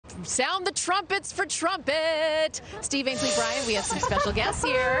sound the trumpets for Trumpet. Steve Ainsley, Brian, we have some special guests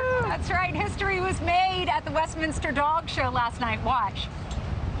here. That's right. History was made at the Westminster Dog Show last night. Watch.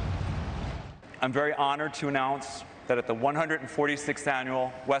 I'm very honored to announce that at the 146th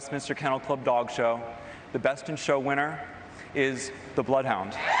Annual Westminster Kennel Club Dog Show, the Best in Show winner is the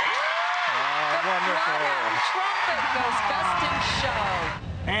Bloodhound. Wonderful. Trumpet goes Best in Show.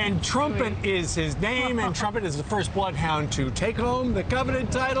 And Trumpet is his name, and Trumpet is the first bloodhound to take home the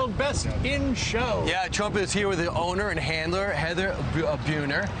coveted title Best in Show. Yeah, Trumpet is here with the owner and handler, Heather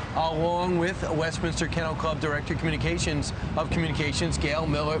Helmer, along with Westminster Kennel Club Director Communications, Gail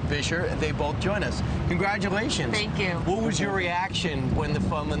Bisher. They both join us. Congratulations. Thank you. What was your reaction when the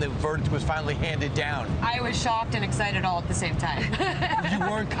verdict was finally handed down? I was shocked and excited all at the same time. You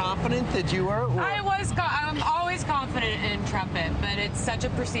weren't confident that you were? Or? I'm always confident in Trumpet, but it's such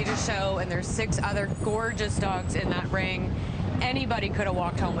a prestigious show, and there's 6 other gorgeous dogs in that ring. Anybody could have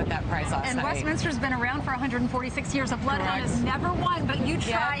walked home with that prize last night. And Westminster's been around for 146 years. A bloodhound has never won, but you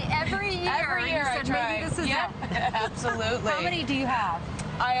try every year. Every year I try. Maybe this is it. Absolutely. How many do you have?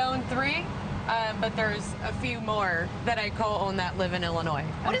 I own 3. But there's a few more that I co-own that live in Illinois.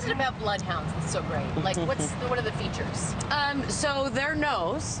 What is it about bloodhounds that's so great? Like, what are the features? So their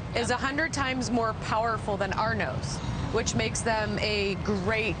nose is 100 times more powerful than our nose, which makes them a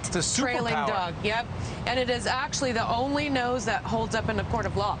great trailing dog. Yep. And it is actually the only nose that holds up in a court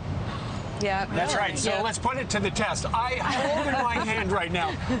of law. Yeah, that's right. So let's put it to the test. I hold in my hand right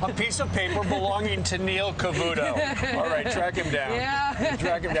now a piece of paper belonging to Neil Cavuto. All right, track him down. Yeah.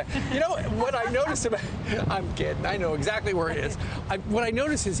 Track him down. You know what I noticed about? I'm kidding. I know exactly where it is. What I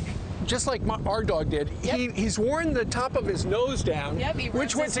noticed is, just like our dog did, he's worn the top of his nose down,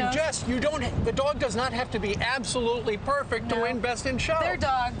 which would suggest the dog does not have to be absolutely perfect to win Best in Show. They're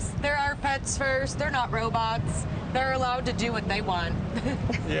dogs. They're our pets first. They're not robots. They're allowed to do what they want.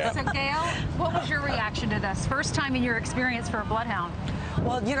 Yeah. So, Gail, what was your reaction to this? First time in your experience for a bloodhound?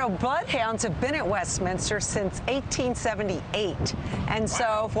 Well, you know, bloodhounds have been at Westminster since 1878. And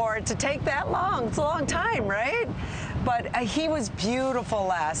so for it to take that long, it's a long time, right? But he was beautiful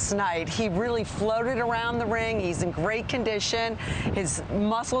last night. He really floated around the ring. He's in great condition. His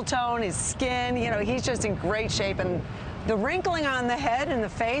muscle tone, his skin, you know, he's just in great shape. And the wrinkling on the head and the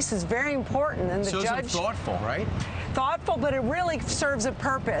face is very important. And the judge, thoughtful, right? Thoughtful, but it really serves a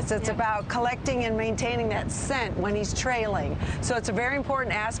purpose. It's about collecting and maintaining that scent when he's trailing. So it's a very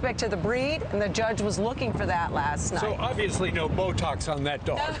important aspect to the breed, and the judge was looking for that last night. So obviously no Botox on that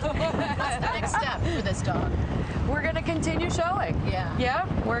dog. What's the next step for this dog? We're going to continue showing. Yeah,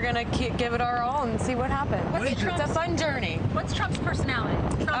 we're going to give it our all and see what happens. It's a fun journey. What's Trump's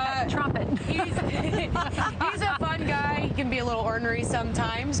personality? Trumpet. He's a fun guy. He can be a little ornery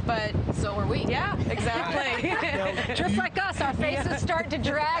sometimes, but so are we. Yeah, exactly. Just like us, our faces start to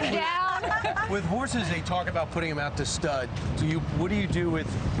drag down. With horses, they talk about putting them out to stud. What do you do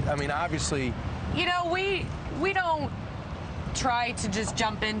with? I mean, obviously. You know, we don't try to just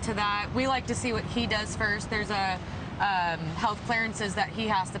jump into that. We like to see what he does first. There's a health clearances that he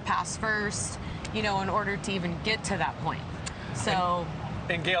has to pass first, you know, in order to even get to that point. So.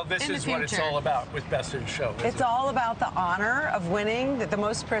 And Gail, this is what it's all about with Best in Show. It's all about the honor of winning the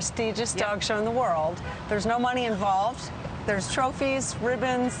most prestigious dog show in the world. There's no money involved. There's trophies,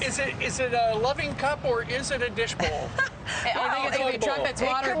 ribbons. Is it a loving cup or is it a dish bowl? I think it's going to be Trumpet's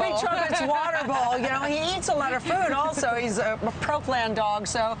water bowl. It could be Trumpet's water bowl. You know, he eats a lot of food also. He's a pro-plan dog,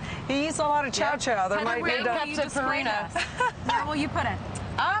 so he eats a lot of chow-chow. There might be cups of Purina. Where will you put it?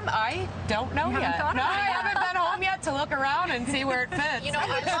 I don't know yet. No, I haven't been home yet to look around and see where it fits. You know, I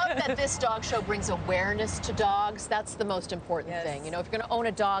love that this dog show brings awareness to dogs. That's the most important thing. You know, if you're going to own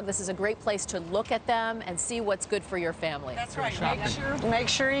a dog, this is a great place to look at them and see what's good for your family. That's right. Make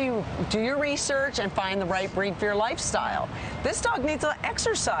sure you do your research and find the right breed for your lifestyle. This dog needs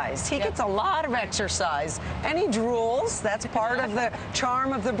exercise. He gets a lot of exercise, and he drools. That's part of the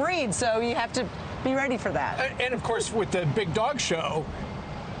charm of the breed, so you have to be ready for that. And of course, with the big dog show,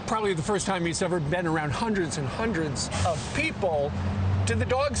 probably the first time he's ever been around hundreds and hundreds of people. Did the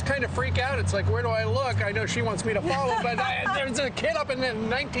dogs kind of freak out? It's like, where do I look? I know she wants me to follow, but there's a kid up in the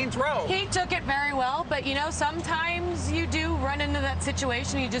 19th row. He took it very well, but you know, sometimes you do run into that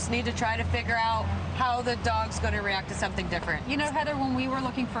situation. You just need to try to figure out how the dog's going to react to something different. You know, Heather, when we were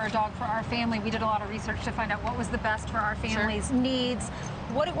looking for a dog for our family, we did a lot of research to find out what was the best for our family's needs.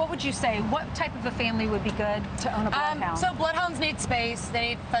 What would you say? What type of a family would be good to own a bloodhound? So bloodhounds need space. They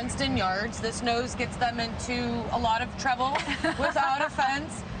need fenced-in yards. This nose gets them into a lot of trouble without a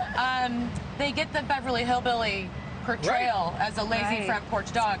fence. They get the Beverly Hillbilly portrayal as a lazy front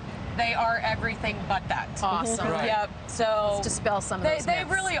porch dog. they are everything but that. Awesome. Right. Yep. So Let's dispel some of those they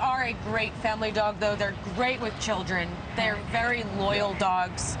myths. really are a great family dog, though. They're great with children. They're very loyal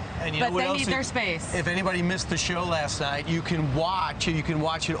dogs. And you know but what they else? need their space. If anybody missed the show last night, you can watch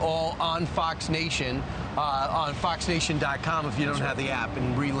it all on Fox Nation, on foxnation.com if you don't have the app,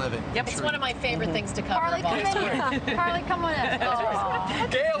 and relive it. Yep, it's one of my favorite things to cover. Carly, come in here. Carly, come on in. Oh.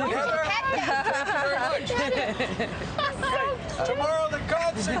 Gail, Heather, thank you very much. Tomorrow the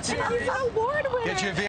concert series. Award winner. Get your